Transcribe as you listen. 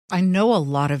I know a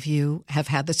lot of you have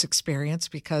had this experience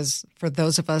because for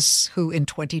those of us who in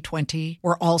 2020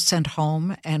 were all sent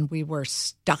home and we were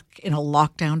stuck in a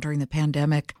lockdown during the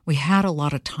pandemic, we had a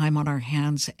lot of time on our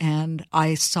hands, and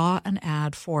I saw an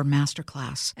ad for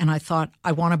Masterclass and I thought,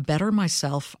 I want to better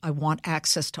myself. I want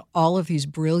access to all of these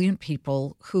brilliant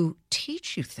people who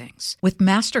teach you things. With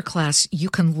Masterclass, you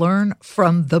can learn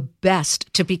from the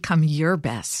best to become your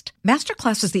best.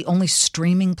 Masterclass is the only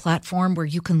streaming platform where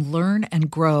you can learn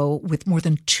and grow with more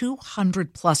than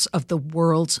 200 plus of the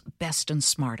world's best and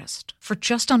smartest. For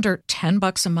just under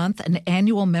 $10 a month, an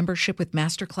annual membership with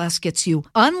Masterclass gets you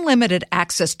unlimited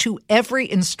access to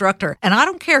every instructor. And I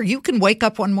don't care. You can wake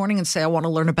up one morning and say, I want to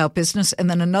learn about business. And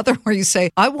then another where you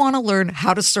say, I want to learn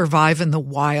how to survive in the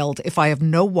wild if I have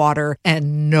no water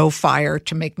and no fire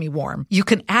to make me warm. You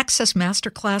can access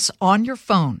Masterclass on your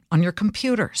phone, on your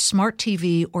computer, smart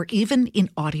TV, or even in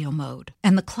audio mode.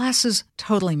 And the classes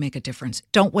totally make a difference.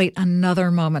 Don't wait another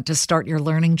moment to start your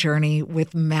learning journey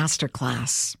with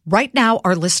Masterclass. Right now,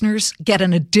 our listeners get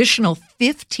an additional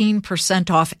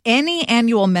 15% off any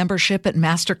annual membership at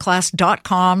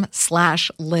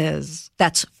masterclass.com/Liz.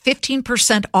 That's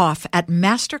 15% off at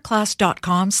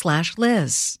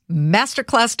masterclass.com/Liz.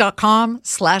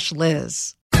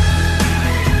 Masterclass.com/Liz.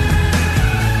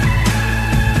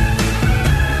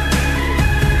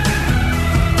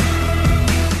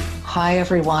 Hi,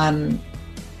 everyone.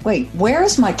 Wait, where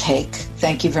is my cake?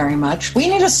 Thank you very much. We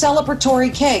need a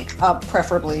celebratory cake,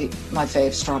 preferably my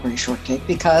fave strawberry shortcake,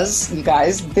 because, you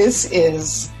guys, this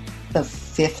is the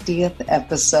 50th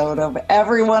episode of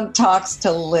Everyone Talks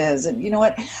to Liz. And you know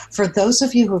what? For those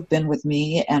of you who have been with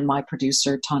me and my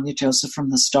producer, Tanya Joseph, from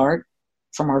the start,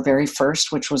 from our very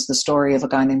first, which was the story of a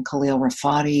guy named Khalil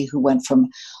Rafati who went from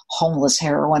homeless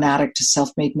heroin addict to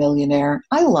self-made millionaire,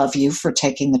 I love you for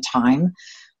taking the time.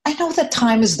 I know that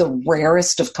time is the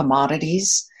rarest of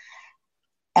commodities,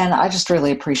 and I just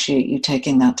really appreciate you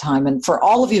taking that time. And for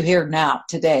all of you here now,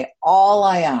 today, all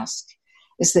I ask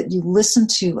is that you listen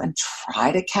to and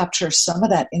try to capture some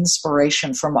of that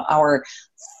inspiration from our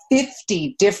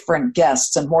 50 different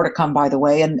guests, and more to come, by the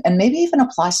way, and maybe even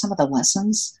apply some of the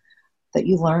lessons that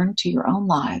you learned to your own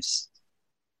lives.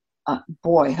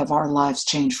 Boy, have our lives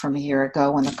changed from a year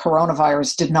ago when the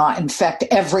coronavirus did not infect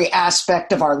every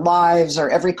aspect of our lives or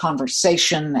every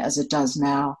conversation as it does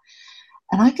now.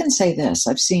 And I can say this,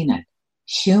 I've seen it.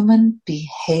 Human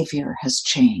behavior has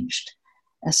changed.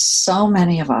 As so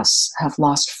many of us have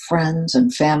lost friends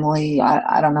and family.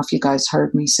 I don't know if you guys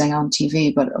heard me say on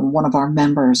TV, but one of our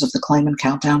members of the Claim and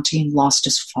Countdown team lost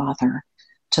his father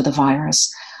to the virus.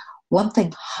 One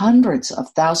thing hundreds of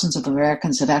thousands of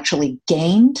Americans have actually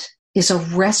gained is a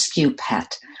rescue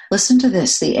pet. Listen to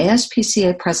this. The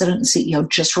ASPCA president and CEO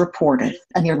just reported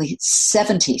a nearly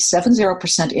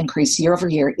 70% increase year over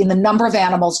year in the number of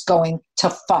animals going to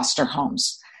foster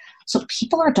homes. So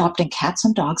people are adopting cats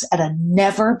and dogs at a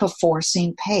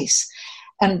never-before-seen pace.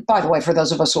 And by the way, for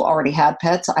those of us who already had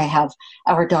pets, I have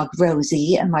our dog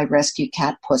Rosie and my rescue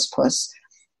cat Puss Puss.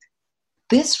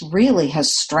 This really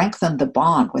has strengthened the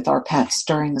bond with our pets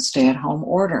during the stay-at-home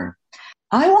order.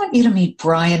 I want you to meet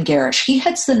Brian Garish. He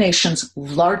heads the nation's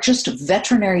largest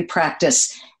veterinary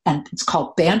practice, and it's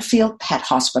called Banfield Pet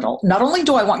Hospital. Not only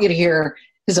do I want you to hear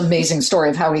his amazing story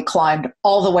of how he climbed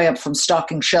all the way up from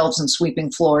stocking shelves and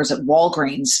sweeping floors at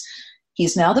Walgreens,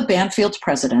 he's now the Banfield's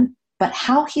president, but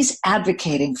how he's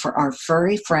advocating for our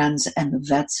furry friends and the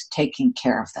vets taking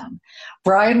care of them.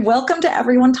 Brian, welcome to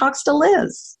Everyone Talks to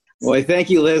Liz. Well, thank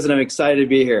you, Liz, and I'm excited to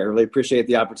be here. I really appreciate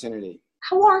the opportunity.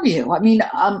 How are you? I mean,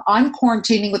 I'm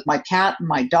quarantining with my cat and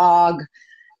my dog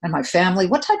and my family.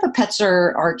 What type of pets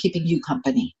are keeping you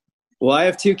company? Well, I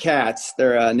have two cats.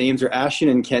 Their names are Ashton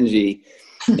and Kenji,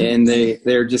 and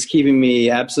they're just keeping me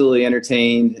absolutely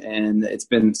entertained, and it's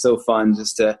been so fun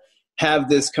just to have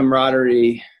this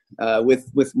camaraderie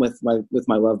with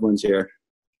my loved ones here.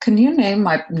 Can you name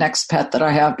my next pet that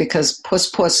I have? Because Puss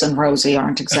Puss and Rosie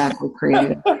aren't exactly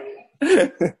creative.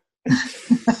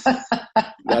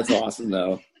 That's awesome,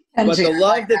 though. But the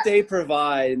love that they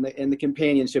provide and the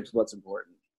companionship is what's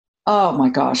important. Oh, my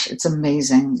gosh. It's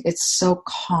amazing. It's so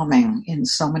calming in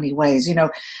so many ways. You know,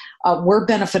 we're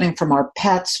benefiting from our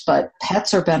pets, but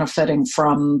pets are benefiting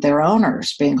from their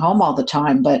owners being home all the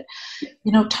time. But,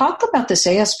 you know, talk about this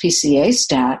ASPCA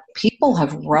stat. People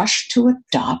have rushed to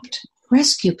adopt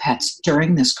rescue pets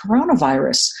during this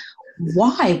coronavirus.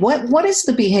 Why? What is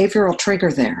the behavioral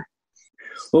trigger there?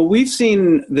 Well, we've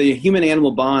seen the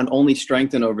human-animal bond only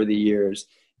strengthen over the years,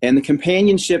 and the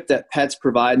companionship that pets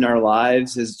provide in our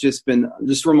lives has just been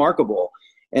remarkable.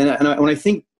 And when I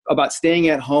think about staying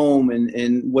at home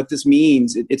and what this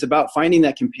means. It's about finding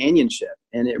that companionship.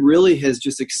 And it really has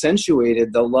just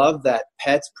accentuated the love that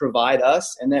pets provide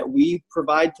us and that we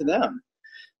provide to them.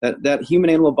 That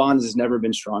human-animal bond has never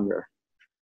been stronger.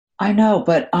 I know,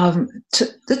 but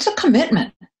it's a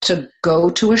commitment to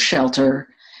go to a shelter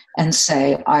and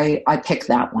say, I pick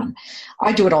that one.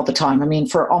 I do it all the time. I mean,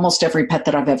 for almost every pet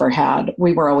that I've ever had,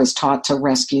 we were always taught to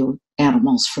rescue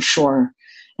animals for sure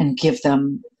and give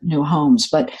them new homes.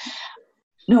 But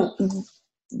no,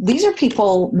 these are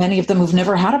people, many of them who've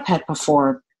never had a pet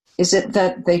before. Is it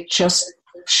that they just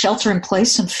shelter in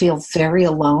place and feel very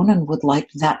alone and would like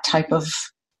that type of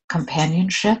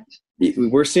companionship?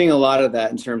 We're seeing a lot of that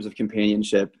in terms of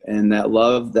companionship, and that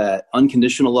love, that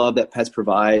unconditional love that pets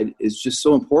provide is just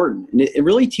so important. And it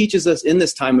really teaches us in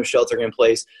this time of sheltering in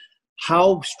place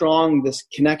how strong this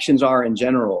connections are in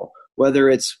general, whether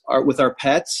it's with our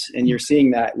pets, and you're seeing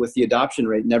that with the adoption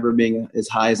rate never being as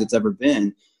high as it's ever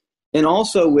been. And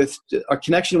also with our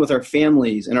connection with our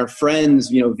families and our friends,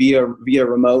 via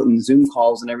remote and Zoom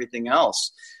calls and everything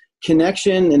else.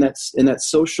 Connection and that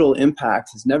social impact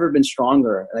has never been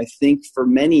stronger. And I think for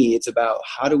many, it's about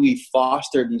how do we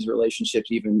foster these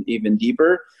relationships even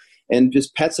deeper. And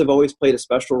just pets have always played a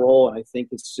special role. And I think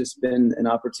it's just been an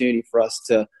opportunity for us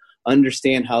to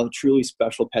understand how truly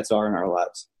special pets are in our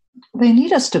lives. They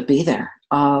need us to be there.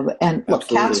 And look,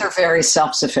 Absolutely. Cats are very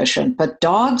self-sufficient, but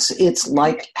dogs, it's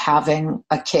like having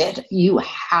a kid. You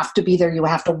have to be there. You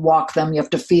have to walk them. You have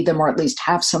to feed them, or at least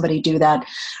have somebody do that.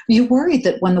 You worry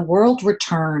that when the world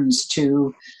returns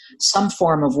to some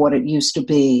form of what it used to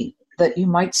be, that you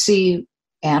might see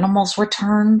animals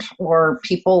returned, or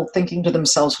people thinking to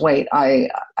themselves, wait, I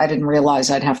didn't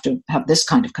realize I'd have to have this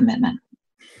kind of commitment.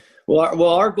 Well,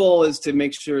 our goal is to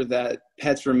make sure that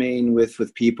pets remain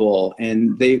with people,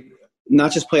 and they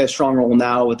not just play a strong role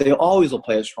now, but they always will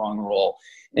play a strong role.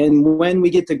 And when we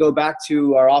get to go back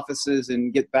to our offices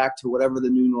and get back to whatever the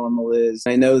new normal is,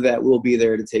 I know that we'll be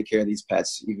there to take care of these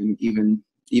pets, even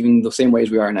the same way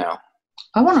as we are now.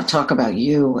 I want to talk about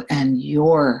you and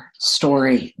your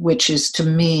story, which is to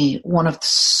me one of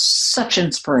such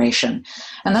inspiration.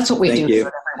 And that's what we do here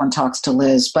at Everyone Talks to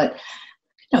Liz. But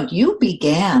you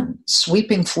began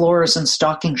sweeping floors and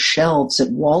stocking shelves at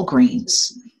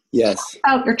Walgreens. Yes.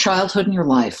 About your childhood and your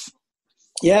life.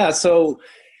 Yeah, so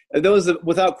that was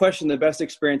without question the best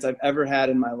experience I've ever had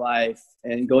in my life.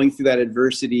 And going through that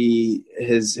adversity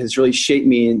has really shaped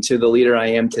me into the leader I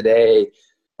am today.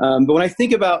 But when I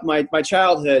think about my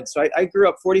childhood, so I grew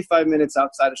up 45 minutes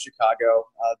outside of Chicago,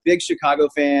 a big Chicago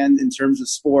fan in terms of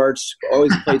sports,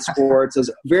 always played sports. I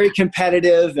was very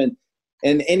competitive, and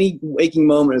any waking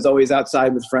moment is always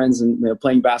outside with friends and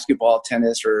playing basketball,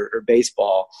 tennis, or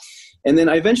baseball. And then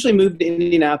I eventually moved to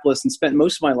Indianapolis and spent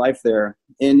most of my life there.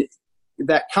 And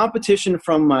that competition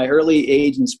from my early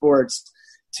age in sports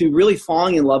to really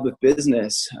falling in love with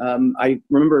business. I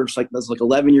remember I was like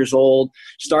 11 years old,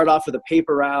 started off with a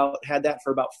paper route, had that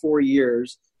for about 4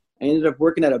 years. I ended up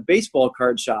working at a baseball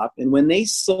card shop. And when they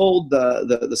sold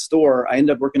the store, I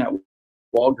ended up working at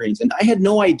Walgreens. And I had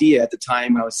no idea at the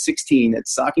time when I was 16 that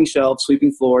stocking shelves,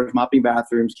 sweeping floors, mopping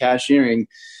bathrooms, cashiering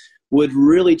would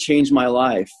really change my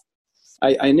life.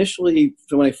 I initially,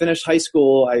 so when I finished high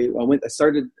school, I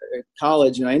started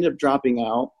college, and I ended up dropping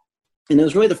out. And it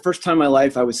was really the first time in my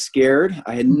life I was scared.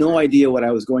 I had no idea what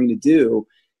I was going to do.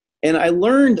 And I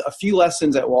learned a few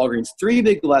lessons at Walgreens, 3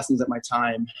 big lessons at my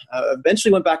time.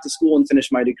 Eventually went back to school and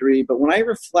finished my degree. But when I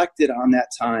reflected on that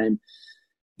time,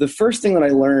 the first thing that I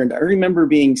learned, I remember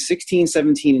being 16,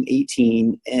 17, and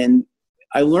 18, and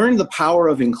I learned the power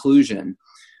of inclusion.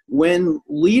 When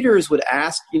leaders would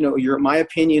ask, my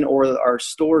opinion or our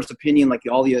store's opinion, like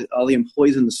all the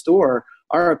employees in the store,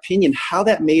 our opinion, how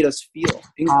that made us feel.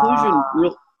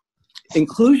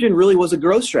 Inclusion really was a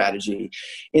growth strategy.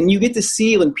 And you get to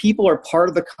see when people are part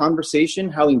of the conversation,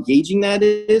 how engaging that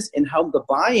is and how the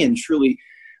buy-in truly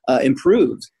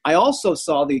improves. I also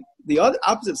saw the other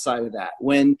opposite side of that,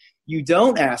 when you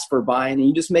don't ask for buy-in and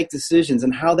you just make decisions,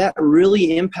 and how that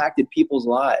really impacted people's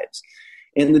lives.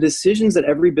 And the decisions that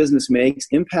every business makes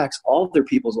impacts all of their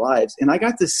people's lives. And I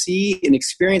got to see and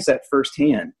experience that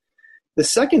firsthand. The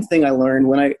second thing I learned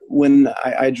when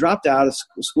I dropped out of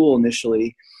school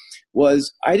initially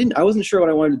was I wasn't sure what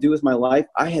I wanted to do with my life.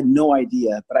 I had no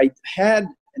idea, but I had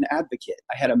an advocate.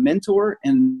 I had a mentor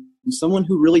and someone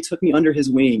who really took me under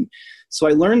his wing. So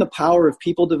I learned the power of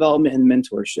people development and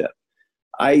mentorship.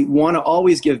 I want to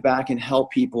always give back and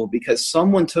help people because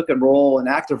someone took an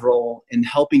active role in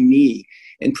helping me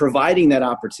and providing that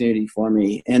opportunity for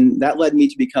me. And that led me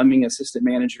to becoming assistant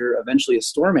manager, eventually a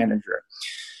store manager.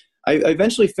 I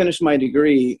eventually finished my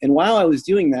degree. And while I was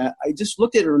doing that, I just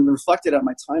looked at it and reflected on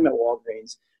my time at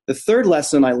Walgreens. The third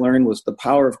lesson I learned was the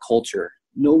power of culture.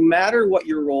 No matter what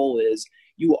your role is,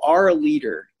 you are a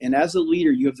leader. And as a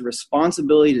leader, you have the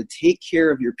responsibility to take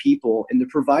care of your people and to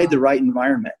provide the right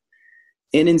environment.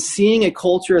 And in seeing a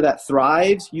culture that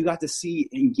thrives, you got to see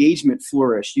engagement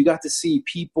flourish. You got to see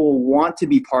people want to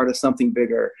be part of something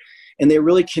bigger. And they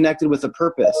really connected with a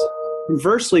purpose.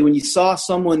 Conversely, when you saw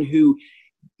someone who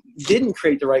didn't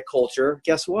create the right culture,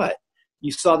 guess what?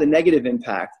 You saw the negative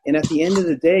impact. And at the end of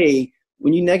the day,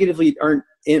 when you negatively are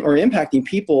impacting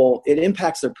people, it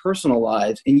impacts their personal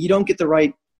lives, and you don't get the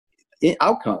right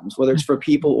outcomes, whether it's for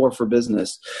people or for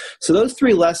business. So those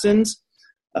three lessons,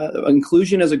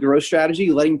 inclusion as a growth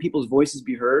strategy, letting people's voices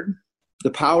be heard, the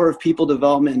power of people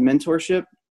development and mentorship,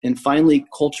 and finally,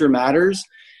 culture matters,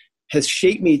 has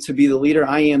shaped me to be the leader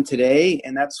I am today.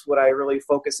 And that's what I really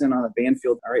focus in on at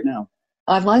Banfield right now.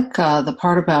 I like the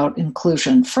part about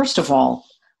inclusion. First of all,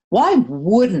 why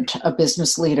wouldn't a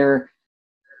business leader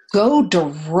go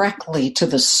directly to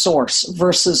the source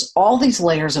versus all these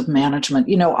layers of management?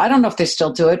 You know, I don't know if they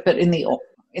still do it, but in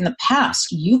the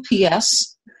past,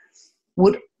 UPS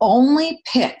would only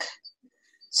pick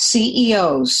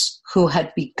CEOs who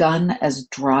had begun as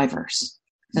drivers,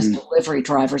 as delivery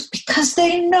drivers, because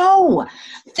they know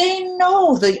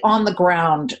the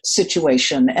on-the-ground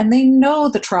situation, and they know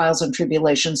the trials and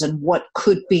tribulations and what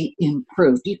could be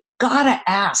improved. You've got to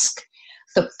ask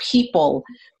the people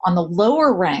on the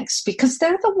lower ranks, because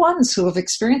they're the ones who have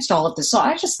experienced all of this. So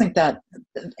I just think that,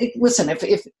 listen,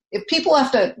 if people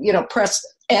have to, press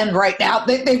end right now,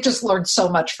 they've just learned so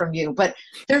much from you. But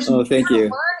there's more to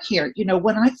learn here.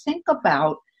 When I think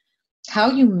about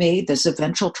how you made this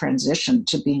eventual transition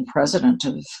to being president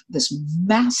of this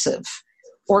massive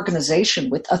organization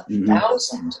with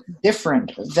 1,000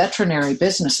 different veterinary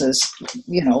businesses,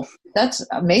 that's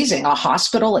amazing. A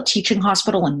hospital, a teaching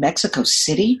hospital in Mexico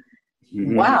City.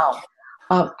 Mm-hmm. Wow.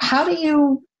 How do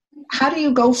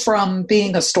you go from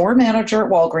being a store manager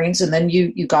at Walgreens, and then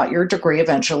you got your degree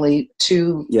eventually,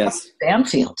 to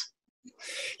Banfield?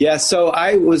 Yeah. So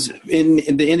I was in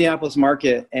the Indianapolis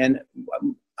market, and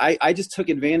I just took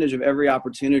advantage of every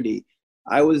opportunity.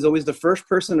 I was always the first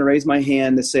person to raise my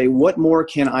hand to say, what more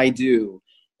can I do?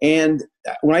 And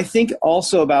when I think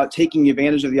also about taking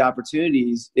advantage of the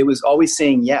opportunities, it was always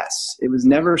saying yes. It was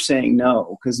never saying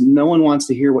no, because no one wants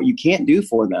to hear what you can't do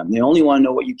for them. They only want to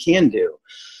know what you can do.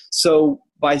 So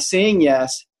by saying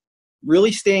yes,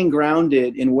 really staying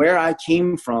grounded in where I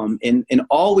came from, and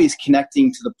always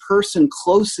connecting to the person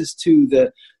closest to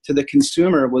the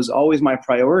consumer was always my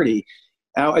priority.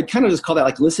 I kind of just call that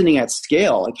like listening at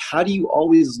scale. Like, how do you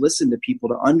always listen to people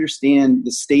to understand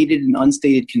the stated and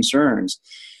unstated concerns?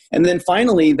 And then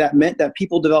finally, that meant that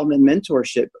people development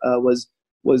mentorship was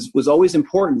always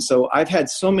important. So I've had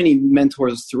so many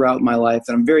mentors throughout my life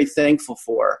that I'm very thankful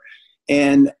for.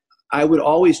 And I would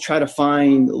always try to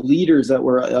find leaders that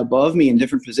were above me in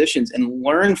different positions and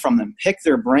learn from them, pick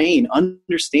their brain,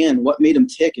 understand what made them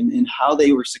tick and how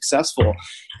they were successful.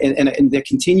 And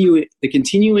continuing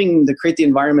to create the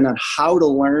environment on how to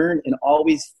learn, and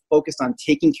always focused on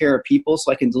taking care of people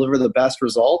so I can deliver the best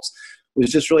results, was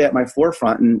just really at my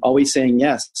forefront, and always saying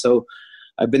yes. So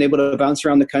I've been able to bounce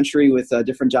around the country with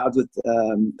different jobs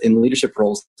in leadership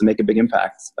roles to make a big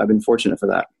impact. I've been fortunate for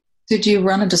that. Did you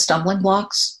run into stumbling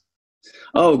blocks?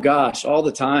 Oh gosh, all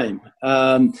the time.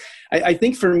 I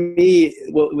think for me,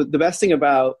 the best thing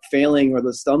about failing, or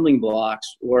the stumbling blocks,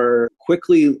 were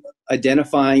quickly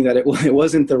identifying that it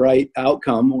wasn't the right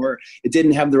outcome, or it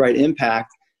didn't have the right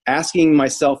impact, asking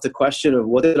myself the question of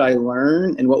what did I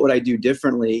learn and what would I do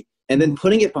differently, and then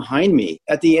putting it behind me.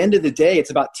 At the end of the day,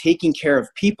 it's about taking care of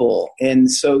people.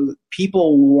 And so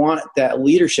people want that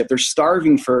leadership. They're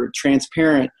starving for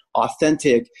transparent,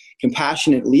 authentic,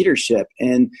 compassionate leadership.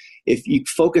 And if you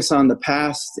focus on the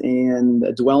past and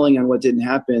dwelling on what didn't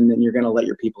happen, then you're going to let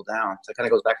your people down. So it kind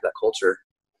of goes back to that culture.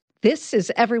 This is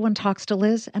Everyone Talks to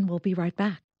Liz, and we'll be right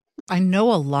back. I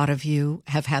know a lot of you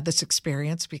have had this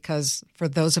experience, because for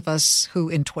those of us who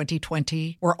in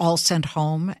 2020 were all sent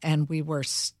home and we were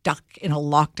stuck in a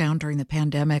lockdown during the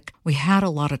pandemic, we had a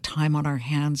lot of time on our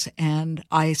hands, and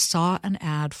I saw an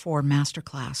ad for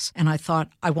Masterclass, and I thought,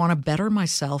 I want to better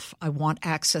myself. I want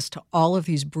access to all of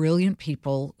these brilliant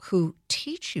people who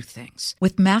teach you things.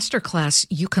 With Masterclass,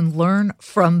 you can learn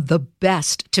from the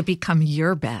best to become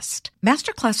your best.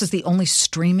 Masterclass is the only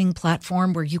streaming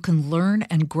platform where you can learn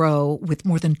and grow grow with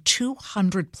more than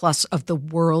 200 plus of the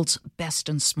world's best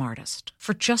and smartest.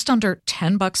 For just under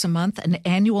 $10 a month, an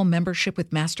annual membership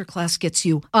with Masterclass gets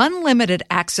you unlimited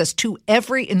access to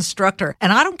every instructor.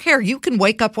 And I don't care. You can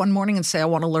wake up one morning and say, I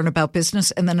want to learn about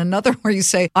business. And then another where you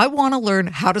say, I want to learn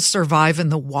how to survive in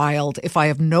the wild if I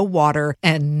have no water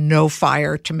and no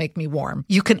fire to make me warm.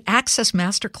 You can access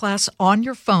Masterclass on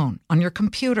your phone, on your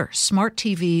computer, smart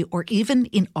TV, or even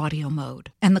in audio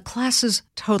mode. And the classes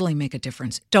totally make a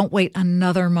difference. Don't wait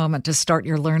another moment to start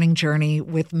your learning journey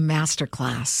with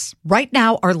Masterclass. Right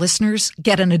now, our listeners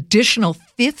get an additional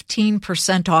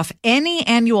 15% off any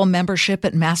annual membership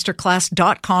at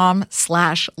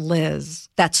masterclass.com/Liz.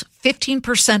 That's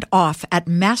 15% off at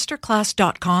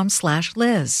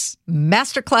masterclass.com/Liz.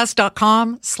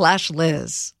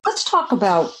 Masterclass.com/Liz. Let's talk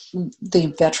about the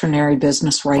veterinary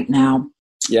business right now.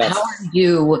 Yes. How are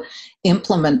you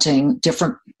implementing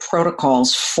different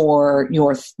protocols for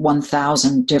your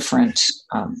 1,000 different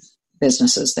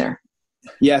businesses there?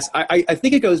 Yes, I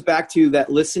think it goes back to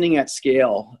that listening at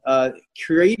scale.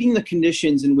 Creating the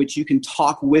conditions in which you can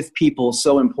talk with people is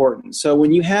so important. So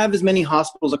when you have as many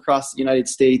hospitals across the United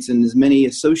States and as many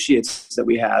associates that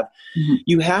we have,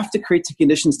 you have to create the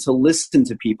conditions to listen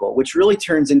to people, which really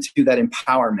turns into that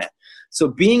empowerment. So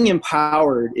being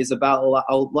empowered is about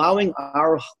allowing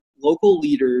our local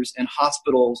leaders and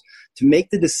hospitals to make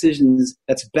the decisions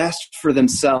that's best for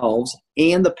themselves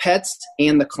and the pets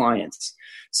and the clients.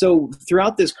 So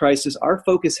throughout this crisis, our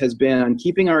focus has been on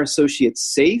keeping our associates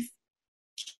safe,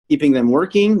 keeping them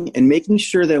working, and making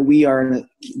sure that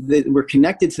we're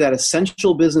connected to that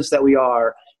essential business that we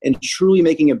are and truly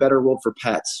making a better world for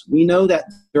pets. We know that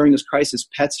during this crisis,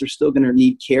 pets are still going to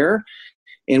need care,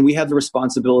 and we have the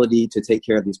responsibility to take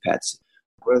care of these pets,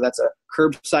 whether that's a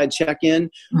curbside check-in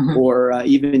or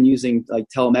even using like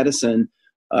telemedicine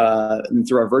and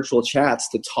through our virtual chats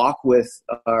to talk with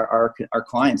our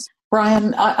clients.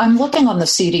 Brian, I'm looking on the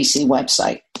CDC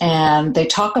website, and they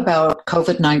talk about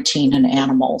COVID-19 in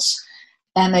animals.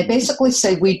 And they basically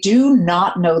say, we do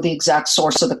not know the exact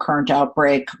source of the current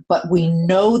outbreak, but we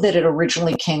know that it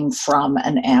originally came from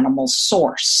an animal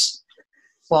source.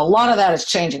 Well, a lot of that is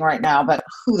changing right now, but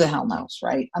who the hell knows,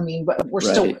 right? I mean, we're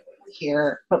still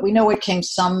here, but we know it came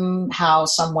somehow,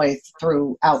 some way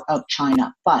out of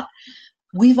China. But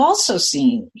we've also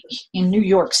seen in New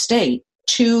York State,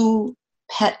 2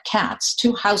 pet cats,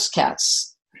 2 house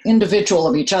cats, individual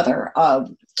of each other,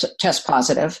 test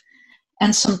positive,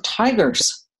 and some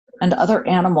tigers and other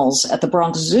animals at the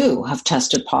Bronx Zoo have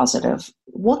tested positive.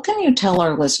 What can you tell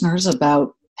our listeners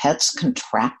about pets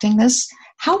contracting this?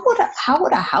 How would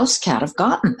a house cat have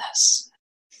gotten this?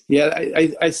 Yeah,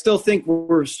 I still think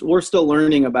we're still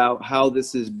learning about how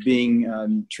this is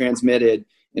being transmitted.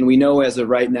 And we know as of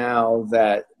right now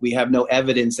that we have no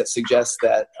evidence that suggests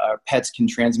that our pets can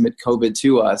transmit COVID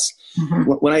to us.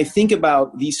 When I think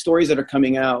about these stories that are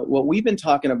coming out, what we've been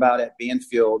talking about at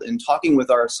Banfield and talking with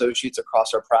our associates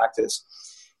across our practice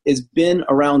has been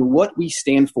around what we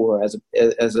stand for as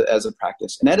a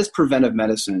practice, and that is preventive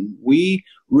medicine. We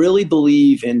really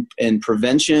believe in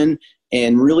prevention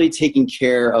and really taking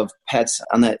care of pets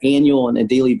on that annual and a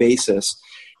daily basis.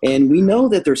 And we know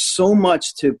that there's so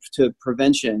much to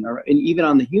prevention, and even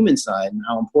on the human side, and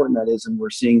how important that is, and we're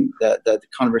seeing that the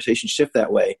conversation shift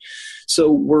that way.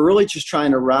 So we're really just trying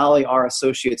to rally our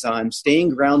associates on staying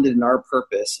grounded in our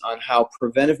purpose on how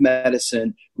preventive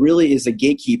medicine really is a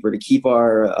gatekeeper to keep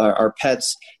our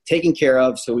pets taken care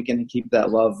of, so we can keep that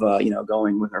love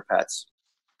going with our pets.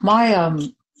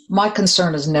 My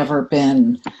concern has never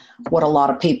been what a lot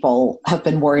of people have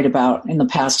been worried about in the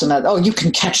past, and that, you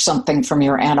can catch something from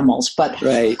your animals. But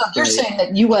you're saying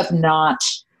that you have not,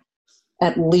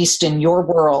 at least in your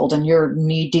world, and you're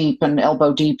knee deep and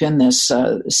elbow deep in this,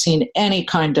 seen any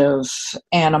kind of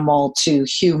animal to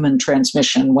human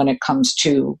transmission when it comes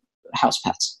to house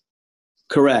pets.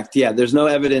 Correct. Yeah, there's no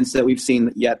evidence that we've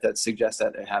seen yet that suggests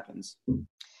that it happens.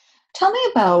 Tell me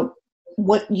about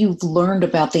what you've learned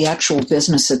about the actual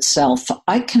business itself.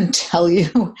 I can tell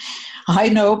you, I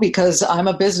know because I'm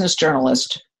a business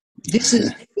journalist, this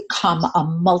has become a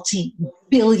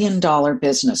multi-billion-dollar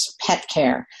business, pet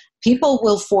care. People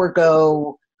will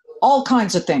forego all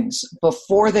kinds of things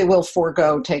before they will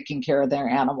forego taking care of their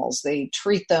animals. They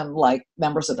treat them like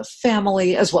members of the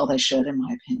family, as well they should, in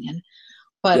my opinion.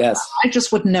 But yes. I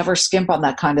just would never skimp on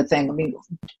that kind of thing. I mean,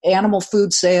 animal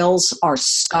food sales are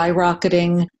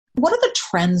skyrocketing. What are the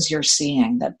trends you're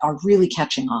seeing that are really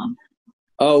catching on?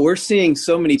 Oh, we're seeing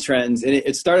so many trends. And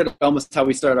it started almost how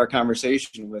we started our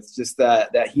conversation with just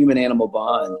that human-animal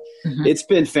bond. It's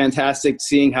been fantastic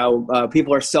seeing how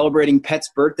people are celebrating pets'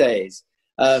 birthdays.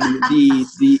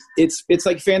 It's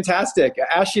like fantastic.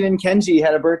 Ashton and Kenji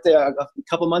had a birthday a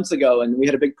couple months ago, and we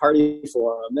had a big party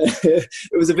for them.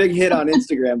 It was a big hit on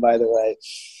Instagram, by the way.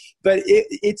 But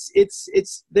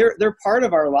they're part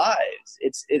of our lives.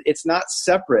 It's not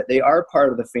separate. They are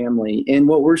part of the family. And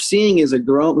what we're seeing is the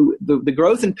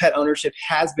growth in pet ownership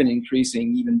has been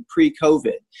increasing even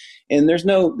pre-COVID. And there's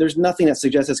nothing that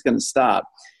suggests it's going to stop.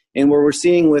 And what we're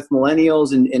seeing with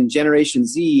millennials and Generation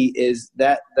Z is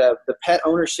that the pet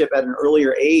ownership at an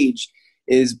earlier age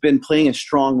has been playing a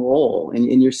strong role.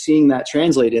 And you're seeing that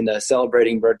translate into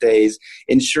celebrating birthdays,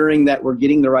 ensuring that we're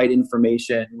getting the right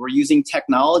information. We're using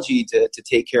technology to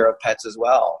take care of pets as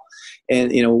well.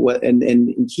 And,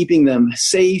 and keeping them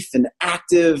safe and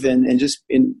active and just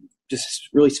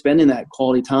really spending that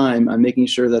quality time on making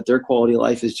sure that their quality of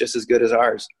life is just as good as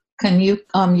ours. Can you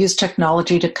use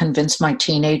technology to convince my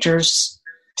teenagers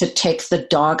to take the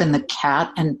dog and the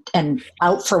cat and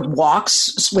out for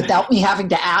walks without me having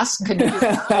to ask? Can you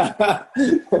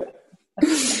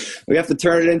We have to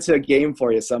turn it into a game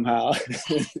for you somehow.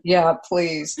 Yeah,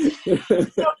 please.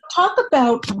 Talk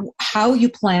about how you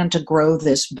plan to grow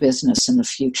this business in the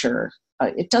future.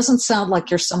 It doesn't sound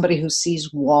like you're somebody who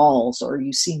sees walls or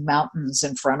you see mountains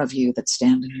in front of you that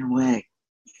stand in your way.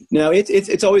 No,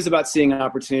 it's always about seeing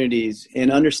opportunities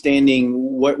and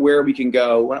understanding where we can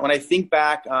go. When I think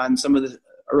back on some of the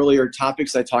earlier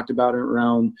topics I talked about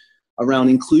around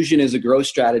inclusion as a growth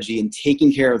strategy and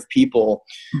taking care of people,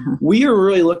 we are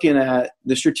really looking at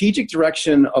the strategic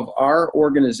direction of our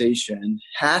organization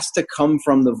has to come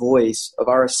from the voice of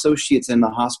our associates in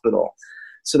the hospital.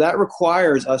 So that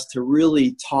requires us to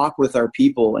really talk with our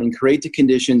people and create the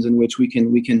conditions in which we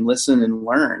can listen and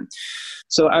learn.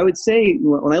 So I would say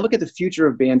when I look at the future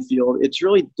of Banfield, it's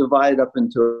really divided up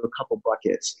into a couple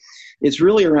buckets. It's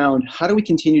really around how do we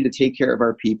continue to take care of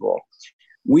our people?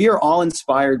 We are all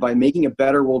inspired by making a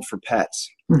better world for pets.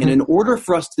 And in order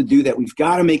for us to do that, we've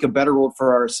got to make a better world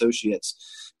for our associates.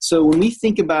 So when we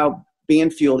think about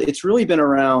Banfield, it's really been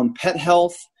around pet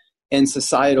health and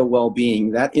societal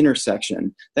well-being, that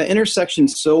intersection. That intersection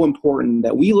is so important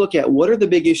that we look at what are the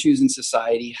big issues in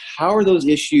society, how are those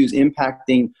issues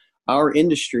impacting our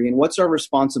industry, and what's our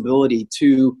responsibility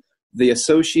to the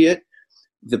associate,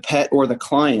 the pet, or the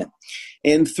client.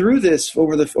 And through this,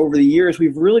 over the years,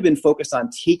 we've really been focused on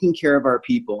taking care of our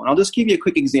people. And I'll just give you a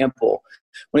quick example.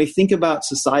 When I think about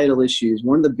societal issues,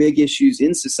 one of the big issues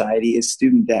in society is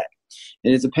student debt.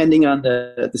 And it's depending on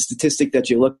the statistic that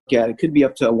you look at, it could be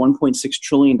up to $1.6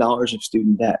 trillion of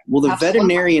student debt. Well, the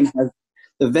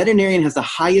veterinarian has the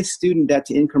highest student debt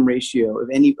to income ratio of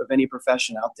any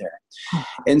profession out there.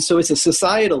 And so it's a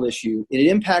societal issue. It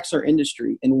impacts our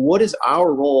industry. And what is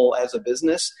our role as a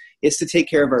business? Is to take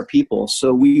care of our people.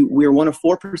 So we're one of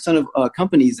 4% of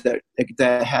companies that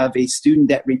have a student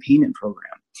debt repayment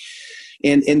program.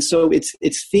 And so it's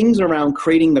things around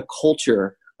creating the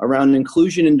culture around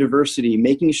inclusion and diversity,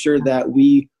 making sure that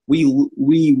we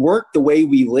work the way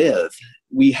we live.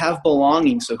 We have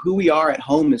belonging. So who we are at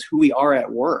home is who we are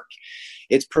at work.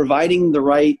 It's providing the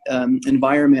right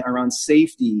environment around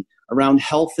safety, around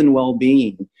health and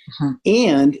well-being.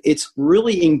 And it's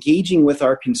really engaging with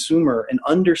our consumer and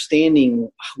understanding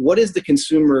what is the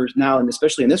consumer now, and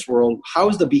especially in this world, how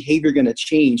is the behavior going to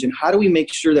change? And how do we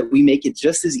make sure that we make it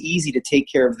just as easy to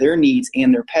take care of their needs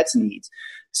and their pets' needs?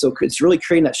 So it's really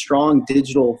creating that strong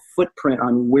digital footprint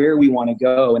on where we want to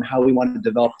go and how we want to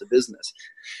develop the business.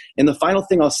 And the final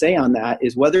thing I'll say on that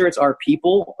is whether it's our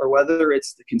people or whether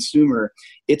it's the consumer,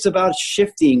 it's about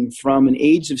shifting from an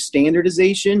age of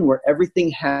standardization where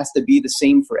everything has to be the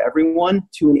same for everyone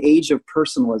to an age of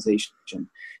personalization.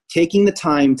 Taking the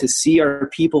time to see our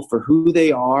people for who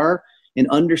they are and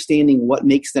understanding what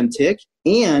makes them tick,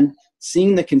 and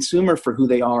seeing the consumer for who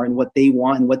they are and what they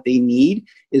want and what they need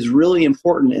is really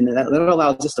important. And that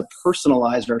allows us to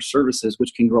personalize our services,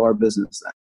 which can grow our business.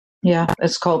 Yeah,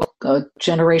 it's called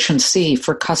Generation C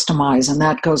for customize, and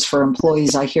that goes for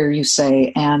employees, I hear you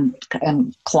say, and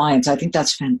clients. I think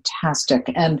that's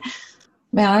fantastic. And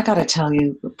man, I got to tell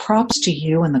you, props to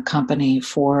you and the company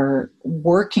for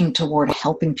working toward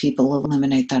helping people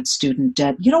eliminate that student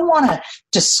debt. You don't want to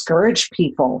discourage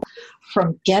people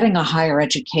from getting a higher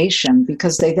education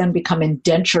because they then become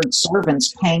indentured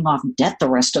servants paying off debt the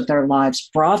rest of their lives.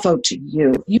 Bravo to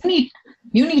you. You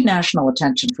need national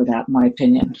attention for that, in my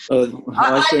opinion.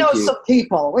 I know some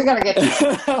people. We got to get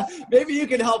Maybe you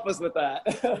can help us with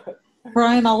that.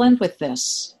 Brian, I'll end with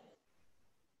this.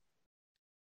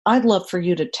 I'd love for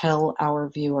you to tell our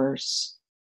viewers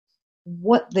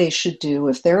what they should do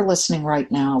if they're listening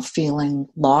right now feeling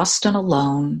lost and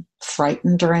alone,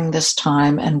 frightened during this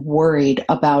time, and worried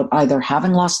about either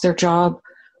having lost their job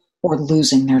or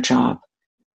losing their job,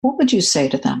 what would you say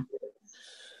to them?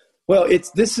 Well,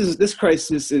 this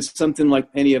crisis is something like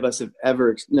any of us have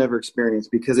never experienced,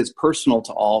 because it's personal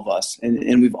to all of us,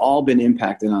 and we've all been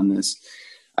impacted on this.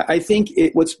 I think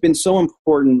what's been so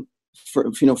important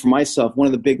for myself, one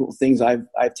of the big things I've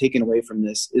taken away from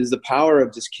this is the power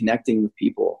of just connecting with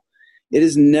people. It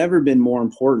has never been more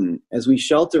important. As we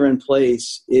shelter in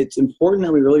place, it's important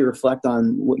that we really reflect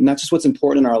on not just what's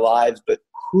important in our lives, but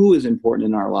who is important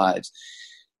in our lives.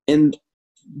 And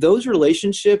those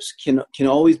relationships can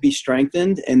always be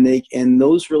strengthened, and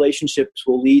those relationships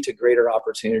will lead to greater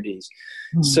opportunities.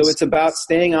 So it's about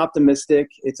staying optimistic.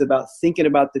 It's about thinking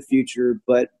about the future,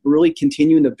 but really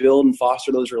continuing to build and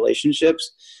foster those relationships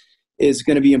is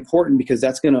going to be important, because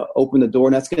that's going to open the door,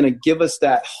 and that's going to give us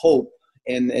that hope.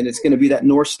 And it's going to be that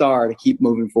North Star to keep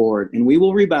moving forward. And we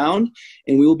will rebound,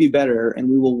 and we will be better, and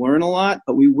we will learn a lot,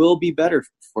 but we will be better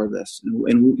for this.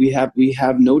 And we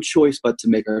have no choice but to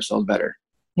make ourselves better.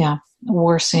 Yeah,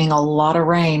 we're seeing a lot of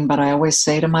rain, but I always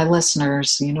say to my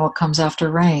listeners, what comes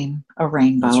after rain? A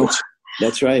rainbow.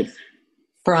 That's right.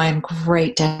 Brian,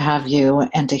 great to have you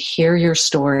and to hear your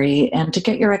story and to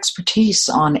get your expertise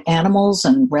on animals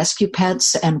and rescue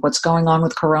pets and what's going on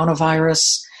with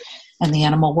coronavirus and the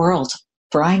animal world.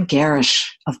 Brian Gerrish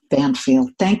of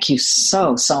Banfield, thank you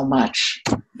so much.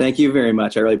 Thank you very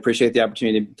much. I really appreciate the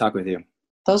opportunity to talk with you.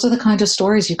 Those are the kind of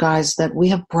stories, you guys, that we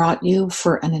have brought you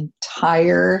for an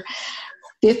entire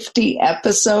 50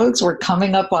 episodes. We're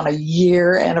coming up on a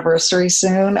year anniversary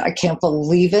soon. I can't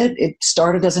believe it. It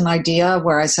started as an idea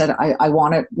where I said, I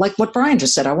want to, like what Brian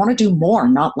just said, I want to do more,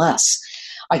 not less.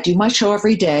 I do my show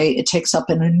every day. It takes up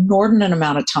an inordinate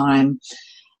amount of time.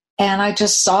 And I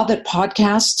just saw that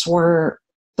podcasts were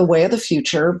the way of the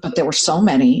future, but there were so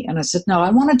many. And I said, no,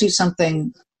 I want to do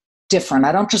something different.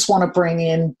 I don't just want to bring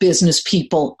in business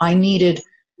people. I needed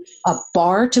a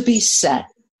bar to be set,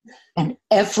 and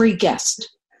every guest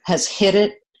has hit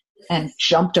it and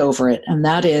jumped over it. And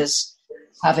that is,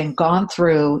 having gone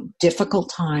through difficult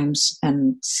times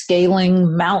and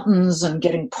scaling mountains and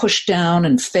getting pushed down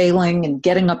and failing and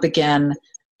getting up again,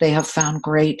 they have found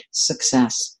great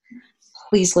success.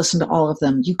 Please listen to all of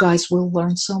them. You guys will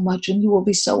learn so much, and you will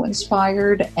be so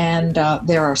inspired, and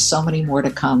there are so many more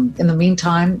to come. In the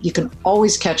meantime, you can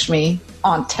always catch me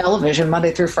on television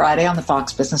Monday through Friday on the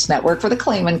Fox Business Network for the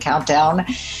Kleeman Countdown.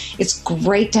 It's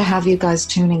great to have you guys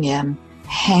tuning in.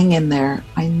 Hang in there.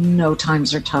 I know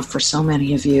times are tough for so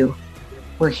many of you.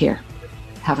 We're here.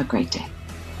 Have a great day.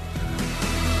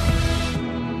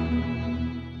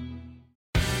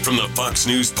 From the Fox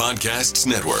News Podcasts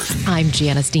Network. I'm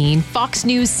Janice Dean, Fox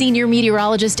News senior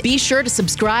meteorologist. Be sure to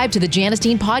subscribe to the Janice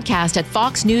Dean podcast at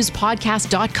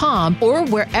foxnewspodcast.com or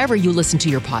wherever you listen to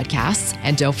your podcasts.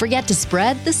 And don't forget to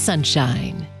spread the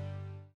sunshine.